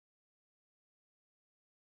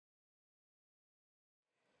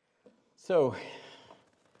So,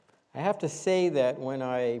 I have to say that when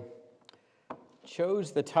I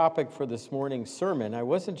chose the topic for this morning's sermon, I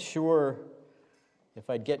wasn't sure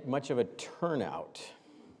if I'd get much of a turnout.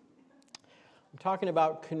 I'm talking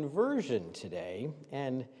about conversion today,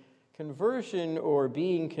 and conversion or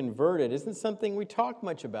being converted isn't something we talk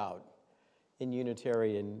much about in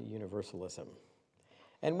Unitarian Universalism.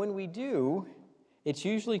 And when we do, it's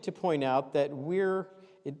usually to point out what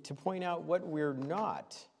we're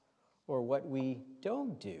not or what we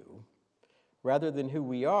don't do, rather than who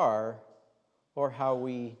we are or how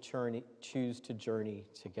we choose to journey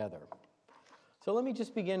together. So let me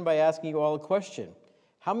just begin by asking you all a question.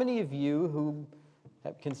 How many of you who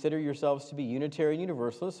consider yourselves to be Unitarian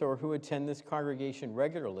Universalists or who attend this congregation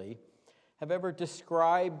regularly have ever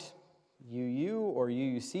described UU or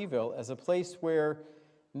UUCville as a place where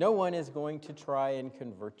no one is going to try and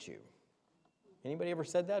convert you? Anybody ever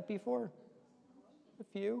said that before? A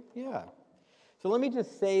few? Yeah. So let me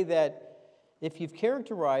just say that if you've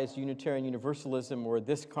characterized Unitarian Universalism or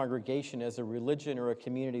this congregation as a religion or a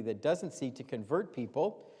community that doesn't seek to convert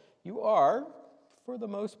people, you are, for the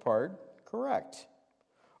most part, correct.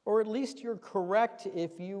 Or at least you're correct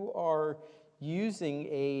if you are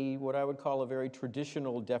using what I would call a very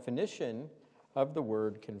traditional definition of the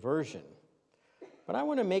word conversion. But I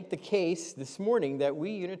want to make the case this morning that we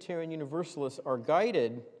Unitarian Universalists are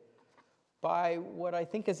guided by what I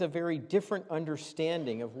think is a very different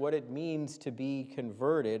understanding of what it means to be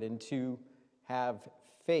converted and to have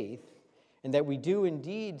faith, and that we do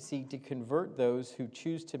indeed seek to convert those who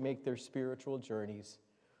choose to make their spiritual journeys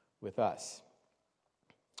with us.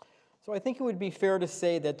 So I think it would be fair to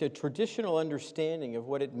say that the traditional understanding of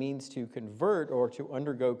what it means to convert or to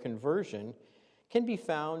undergo conversion can be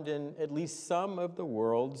found in at least some of the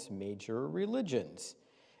world's major religions.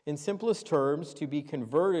 In simplest terms, to be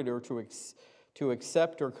converted or to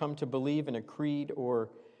accept or come to believe in a creed or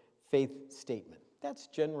faith statement. That's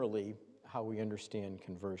generally how we understand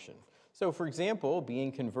conversion. So, for example,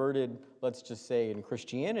 being converted, let's just say in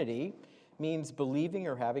Christianity, means believing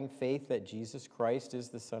or having faith that Jesus Christ is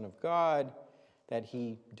the Son of God, that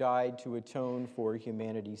he died to atone for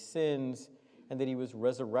humanity's sins, and that he was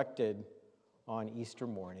resurrected on Easter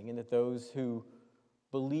morning, and that those who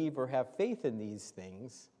believe or have faith in these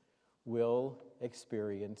things will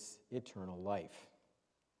experience eternal life.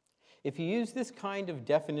 If you use this kind of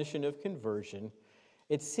definition of conversion,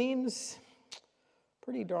 it seems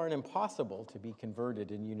pretty darn impossible to be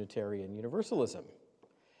converted in Unitarian Universalism.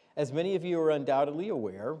 As many of you are undoubtedly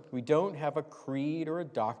aware, we don't have a creed or a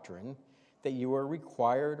doctrine that you are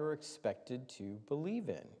required or expected to believe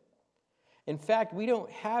in. In fact, we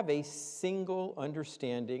don't have a single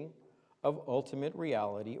understanding of ultimate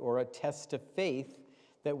reality or a test of faith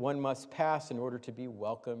that one must pass in order to be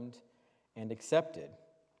welcomed and accepted.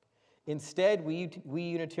 Instead, we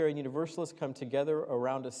Unitarian Universalists come together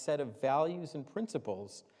around a set of values and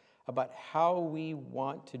principles about how we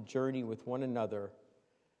want to journey with one another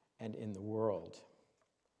and in the world.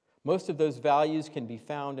 Most of those values can be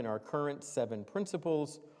found in our current 7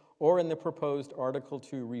 principles or in the proposed Article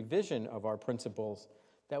 2 revision of our principles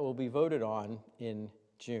that will be voted on in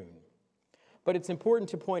June. But it's important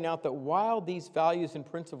to point out that while these values and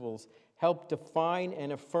principles help define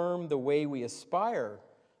and affirm the way we aspire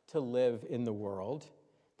to live in the world,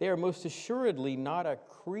 they are most assuredly not a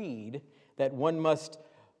creed that one must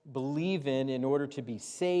believe in order to be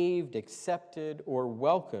saved, accepted, or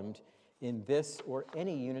welcomed in this or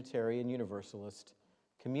any Unitarian Universalist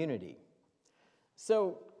community.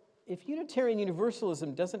 So, if Unitarian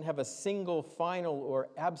Universalism doesn't have a single, final, or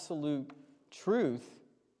absolute truth,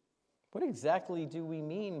 what exactly do we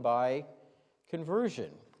mean by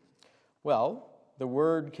conversion? Well, the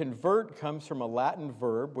word convert comes from a Latin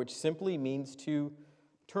verb which simply means to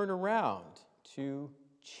turn around, to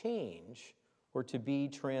change, or to be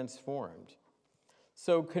transformed.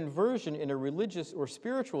 So conversion in a religious or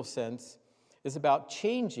spiritual sense is about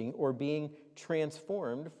changing or being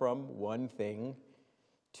transformed from one thing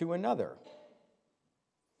to another,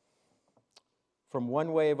 from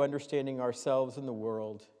one way of understanding ourselves and the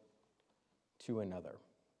world to another.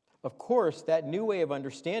 Of course, that new way of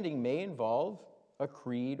understanding may involve a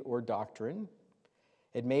creed or doctrine.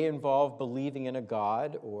 It may involve believing in a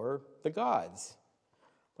god or the gods.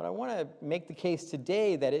 But I want to make the case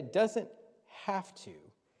today that it doesn't have to.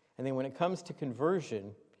 And then when it comes to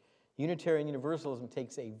conversion, Unitarian Universalism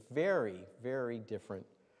takes a very, very different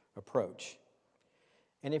approach.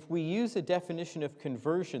 And if we use a definition of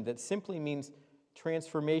conversion that simply means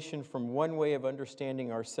transformation from one way of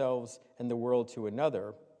understanding ourselves and the world to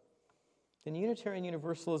another, then Unitarian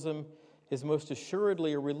Universalism is most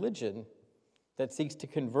assuredly a religion that seeks to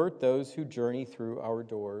convert those who journey through our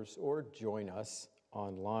doors or join us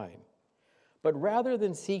online. But rather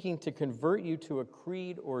than seeking to convert you to a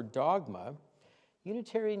creed or dogma,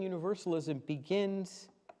 Unitarian Universalism begins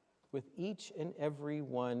with each and every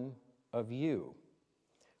one of you,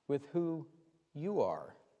 with who you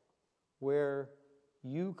are, where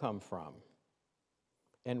you come from,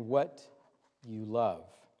 and what you love.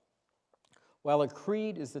 While a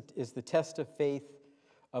creed is the test of faith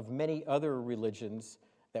of many other religions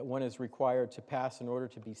that one is required to pass in order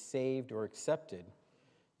to be saved or accepted,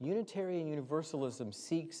 Unitarian Universalism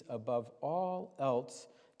seeks above all else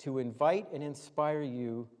to invite and inspire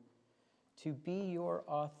you to be your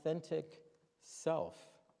authentic self,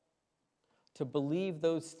 to believe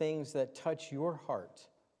those things that touch your heart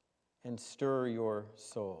and stir your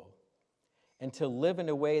soul, and to live in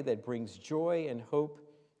a way that brings joy and hope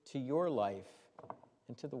to your life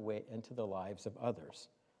and to the lives of others.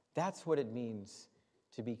 That's what it means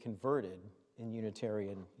to be converted in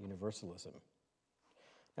Unitarian Universalism.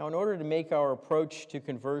 Now, in order to make our approach to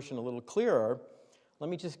conversion a little clearer, let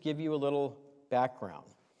me just give you a little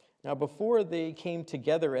background. Now, before they came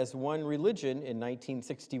together as one religion in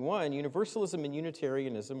 1961, Universalism and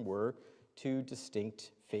Unitarianism were two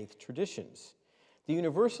distinct faith traditions. The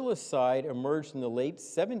Universalist side emerged in the late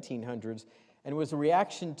 1700s and was a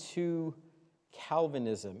reaction to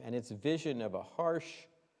Calvinism and its vision of a harsh,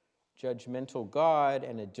 judgmental God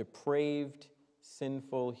and a depraved,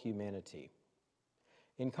 sinful humanity.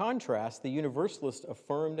 In contrast, the Universalists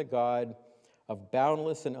affirmed a God of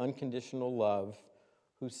boundless and unconditional love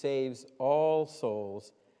who saves all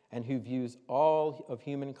souls and who views all of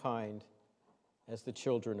humankind as the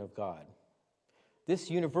children of God.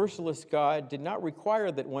 This Universalist God did not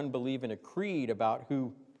require that one believe in a creed about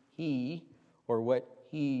who he or what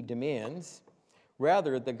he demands.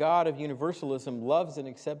 Rather, the God of Universalism loves and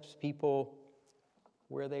accepts people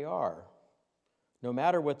where they are, no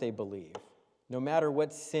matter what they believe, no matter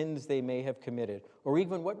what sins they may have committed, or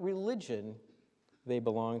even what religion they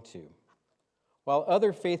belong to. While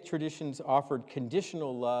other faith traditions offered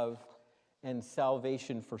conditional love and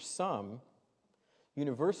salvation for some,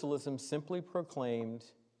 Universalism simply proclaimed,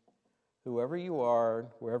 whoever you are,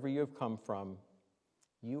 wherever you have come from,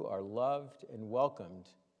 you are loved and welcomed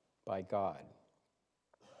by God.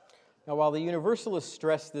 Now, while the Universalists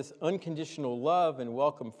stress this unconditional love and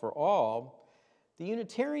welcome for all, the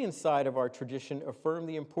Unitarian side of our tradition affirmed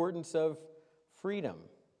the importance of freedom,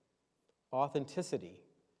 authenticity,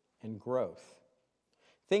 and growth.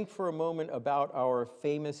 Think for a moment about our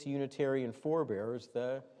famous Unitarian forebears,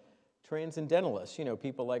 the Transcendentalists,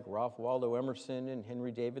 people like Ralph Waldo Emerson and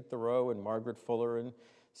Henry David Thoreau and Margaret Fuller and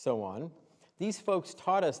so on. These folks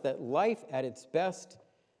taught us that life at its best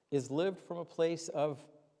is lived from a place of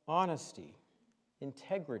honesty,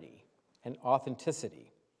 integrity, and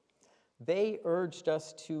authenticity. They urged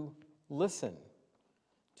us to listen,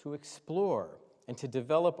 to explore, and to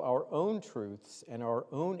develop our own truths and our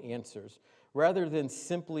own answers, rather than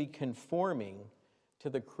simply conforming to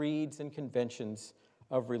the creeds and conventions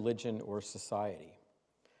of religion or society.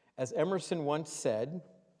 As Emerson once said,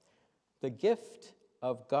 the gift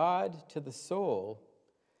of God to the soul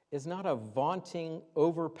is not a vaunting,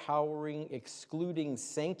 overpowering, excluding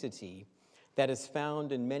sanctity that is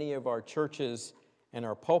found in many of our churches and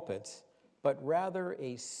our pulpits, but rather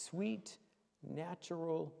a sweet,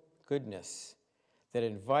 natural goodness that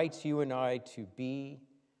invites you and I to be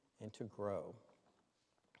and to grow.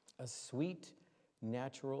 A sweet,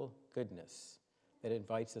 natural goodness that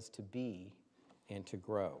invites us to be and to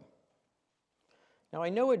grow. Now, I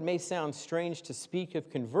know it may sound strange to speak of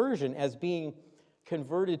conversion as being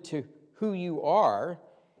converted to who you are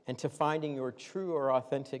and to finding your true or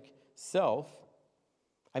authentic self.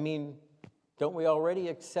 I mean, don't we already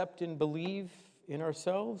accept and believe in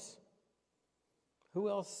ourselves? Who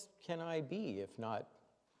else can I be if not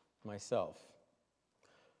myself?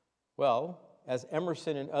 Well, as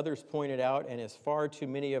Emerson and others pointed out, and as far too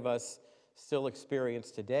many of us still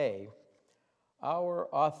experience today, our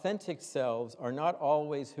authentic selves are not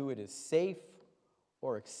always who it is safe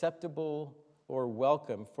or acceptable or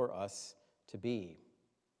welcome for us to be.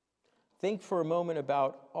 Think for a moment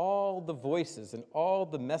about all the voices and all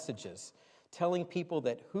the messages telling people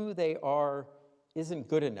that who they are isn't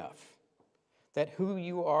good enough, that who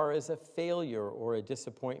you are is a failure or a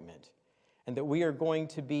disappointment, and that we are going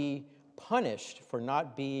to be punished for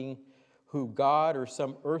not being who God or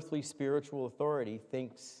some earthly spiritual authority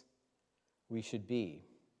thinks we should be.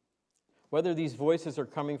 Whether these voices are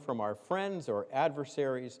coming from our friends or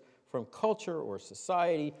adversaries, from culture or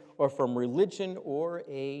society, or from religion or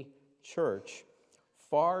a church,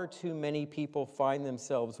 far too many people find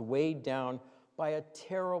themselves weighed down by a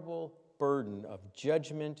terrible burden of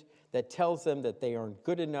judgment that tells them that they aren't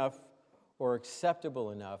good enough or acceptable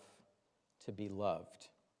enough to be loved.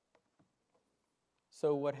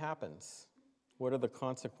 So what happens? What are the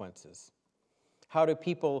consequences? How do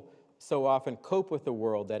people so often cope with a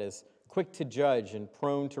world that is quick to judge and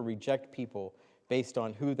prone to reject people based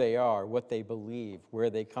on who they are, what they believe, where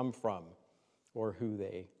they come from, or who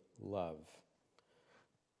they love?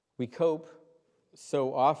 We cope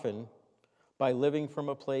so often by living from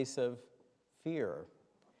a place of fear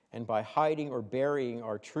and by hiding or burying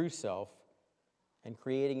our true self and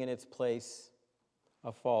creating in its place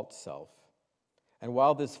a false self. And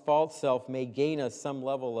while this false self may gain us some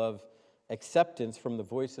level of acceptance from the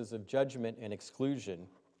voices of judgment and exclusion,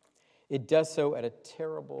 it does so at a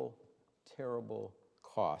terrible, terrible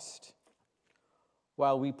cost.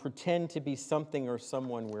 While we pretend to be something or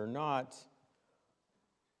someone we're not,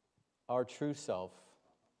 our true self,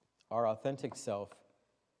 our authentic self,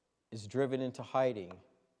 is driven into hiding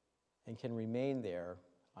and can remain there,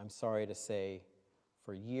 I'm sorry to say,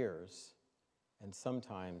 for years and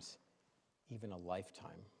sometimes even a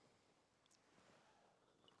lifetime.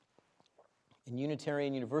 In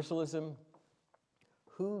Unitarian Universalism,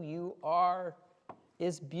 who you are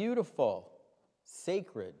is beautiful,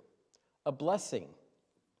 sacred, a blessing,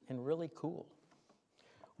 and really cool.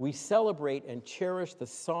 We celebrate and cherish the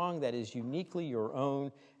song that is uniquely your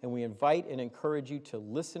own, and we invite and encourage you to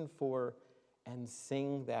listen for and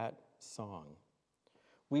sing that song.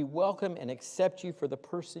 We welcome and accept you for the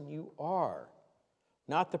person you are,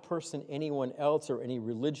 not the person anyone else or any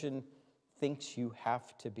religion thinks you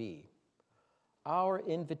have to be. Our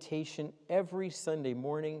invitation every Sunday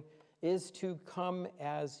morning is to come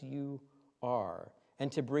as you are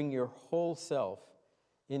and to bring your whole self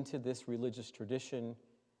into this religious tradition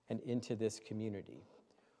and into this community.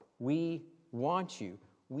 We want you,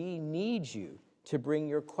 we need you to bring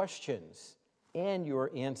your questions and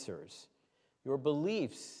your answers, your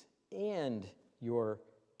beliefs and your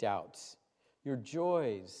doubts, your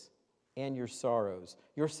joys and your sorrows,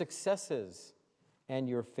 your successes and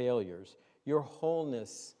your failures, your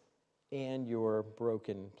wholeness and your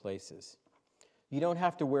broken places. You don't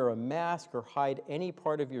have to wear a mask or hide any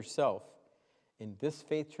part of yourself in this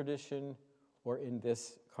faith tradition or in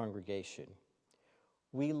this congregation.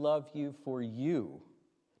 We love you for you,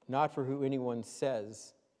 not for who anyone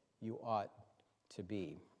says you ought to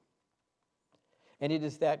be. And it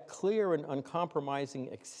is that clear and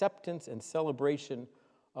uncompromising acceptance and celebration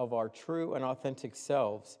of our true and authentic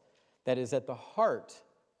selves that is at the heart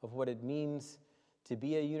of what it means to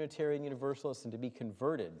be a Unitarian Universalist and to be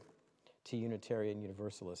converted to Unitarian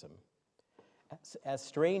Universalism. As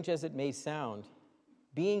strange as it may sound,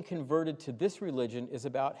 being converted to this religion is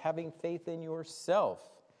about having faith in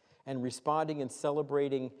yourself and responding and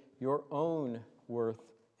celebrating your own worth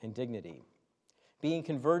and dignity. Being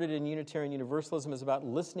converted in Unitarian Universalism is about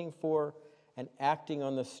listening for and acting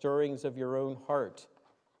on the stirrings of your own heart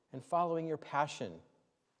and following your passion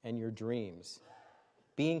and your dreams.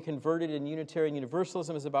 Being converted in Unitarian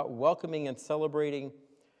Universalism is about welcoming and celebrating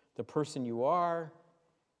the person you are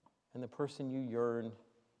and the person you yearn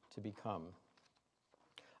to become.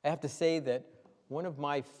 I have to say that one of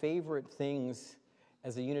my favorite things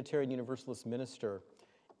as a Unitarian Universalist minister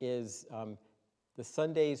is the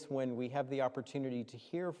Sundays when we have the opportunity to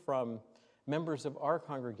hear from members of our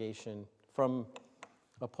congregation from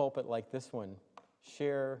a pulpit like this one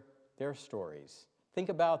share their stories. Think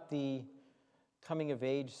about the coming of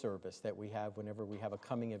age service that we have whenever we have a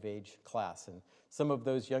coming of age class. And some of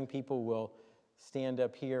those young people will stand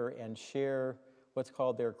up here and share what's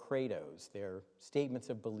called their credos, their statements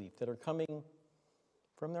of belief that are coming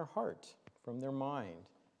from their heart, from their mind,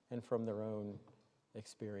 and from their own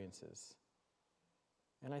experiences.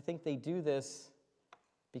 And I think they do this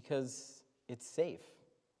because it's safe.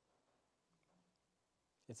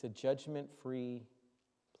 It's a judgment-free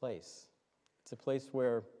place. It's a place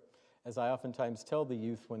where, as I oftentimes tell the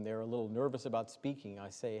youth when they're a little nervous about speaking, I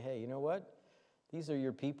say, hey, you know what? These are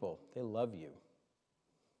your people. They love you.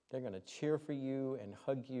 They're going to cheer for you and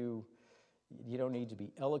hug you. You don't need to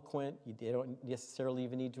be eloquent. They don't necessarily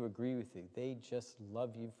even need to agree with you. They just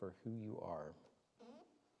love you for who you are.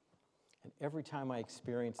 And every time I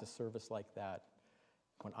experience a service like that,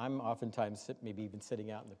 when I'm oftentimes maybe even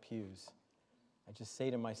sitting out in the pews, I just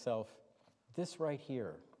say to myself, this right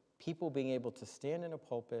here, people being able to stand in a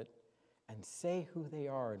pulpit and say who they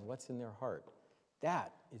are and what's in their heart,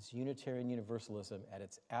 that is Unitarian Universalism at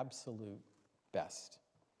its absolute best.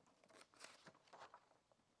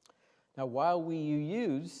 Now, while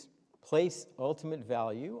we place ultimate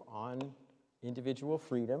value on individual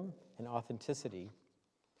freedom and authenticity,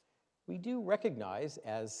 we do recognize,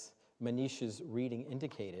 as Manisha's reading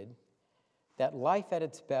indicated, that life at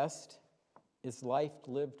its best is life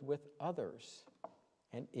lived with others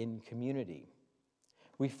and in community.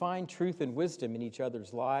 We find truth and wisdom in each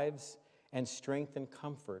other's lives and strength and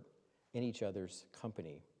comfort in each other's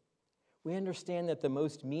company. We understand that the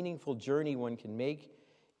most meaningful journey one can make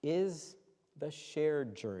is the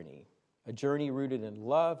shared journey, a journey rooted in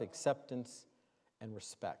love, acceptance, and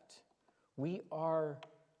respect. We are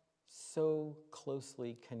so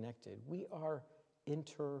closely connected. We are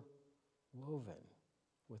interwoven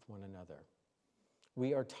with one another.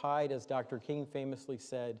 We are tied, as Dr. King famously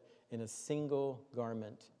said, in a single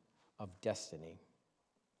garment of destiny.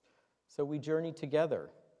 So we journey together,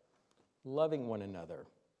 loving one another,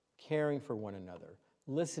 caring for one another,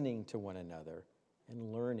 listening to one another,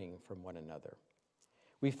 and learning from one another.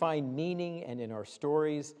 We find meaning and in our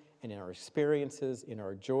stories and in our experiences, in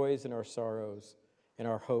our joys and our sorrows, in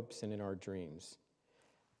our hopes and in our dreams.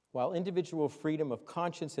 While individual freedom of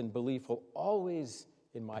conscience and belief will always,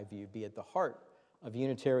 in my view, be at the heart of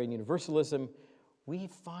Unitarian Universalism, we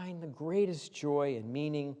find the greatest joy and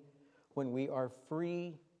meaning when we are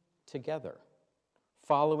free together,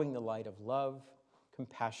 following the light of love,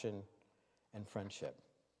 compassion, and friendship.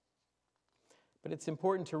 But it's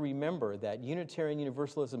important to remember that Unitarian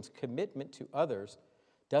Universalism's commitment to others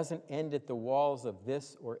doesn't end at the walls of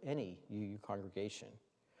this or any UU congregation.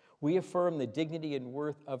 We affirm the dignity and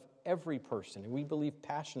worth of every person, and we believe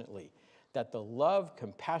passionately that the love,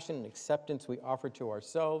 compassion, and acceptance we offer to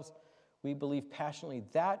ourselves, we believe passionately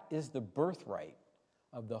that is the birthright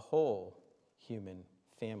of the whole human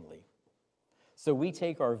family. So we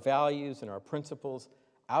take our values and our principles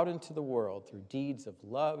out into the world through deeds of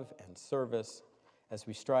love and service as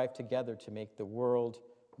we strive together to make the world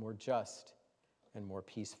more just and more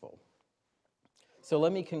peaceful. So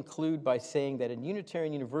let me conclude by saying that in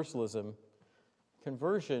Unitarian Universalism,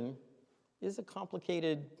 conversion is a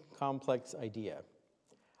complicated, complex idea.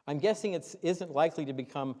 I'm guessing it isn't likely to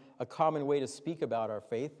become a common way to speak about our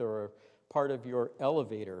faith or part of your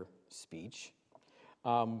elevator speech.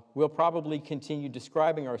 We'll probably continue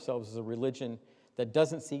describing ourselves as a religion that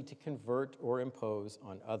doesn't seek to convert or impose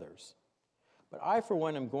on others. But I, for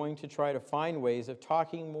one, am going to try to find ways of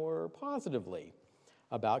talking more positively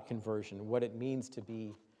about conversion, what it means to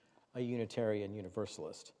be a Unitarian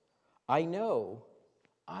Universalist. I know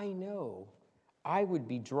I would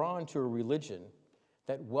be drawn to a religion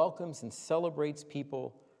that welcomes and celebrates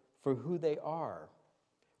people for who they are,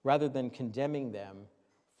 rather than condemning them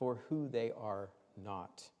for who they are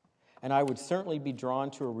not. And I would certainly be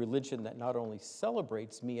drawn to a religion that not only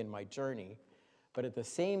celebrates me and my journey, but at the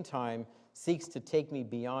same time seeks to take me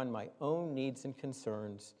beyond my own needs and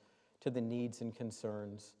concerns to the needs and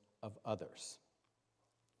concerns of others.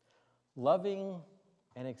 Loving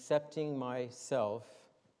and accepting myself,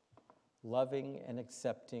 loving and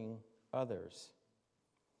accepting others.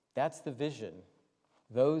 That's the vision.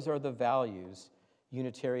 Those are the values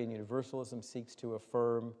Unitarian Universalism seeks to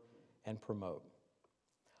affirm and promote.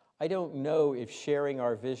 I don't know if sharing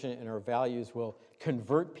our vision and our values will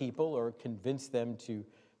convert people or convince them to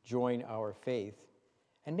join our faith.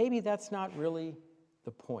 And maybe that's not really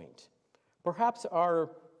the point. Perhaps our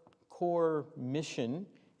core mission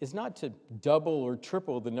is not to double or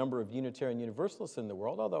triple the number of Unitarian Universalists in the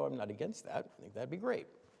world, although I'm not against that. I think that'd be great.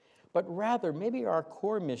 But rather, maybe our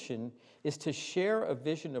core mission is to share a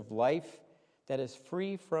vision of life that is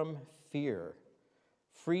free from fear,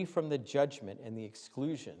 free from the judgment and the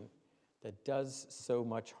exclusion that does so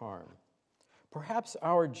much harm. Perhaps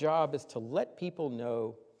our job is to let people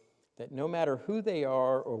know that no matter who they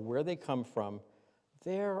are or where they come from,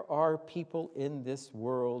 there are people in this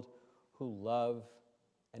world who love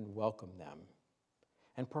and welcome them.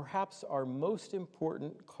 And perhaps our most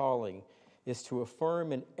important calling is to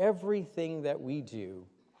affirm in everything that we do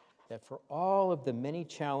that for all of the many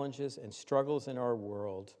challenges and struggles in our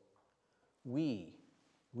world, we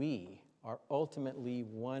are ultimately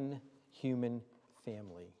one human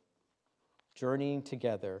family, journeying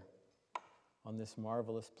together on this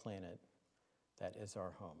marvelous planet that is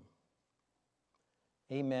our home.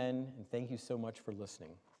 Amen, and thank you so much for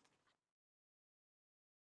listening.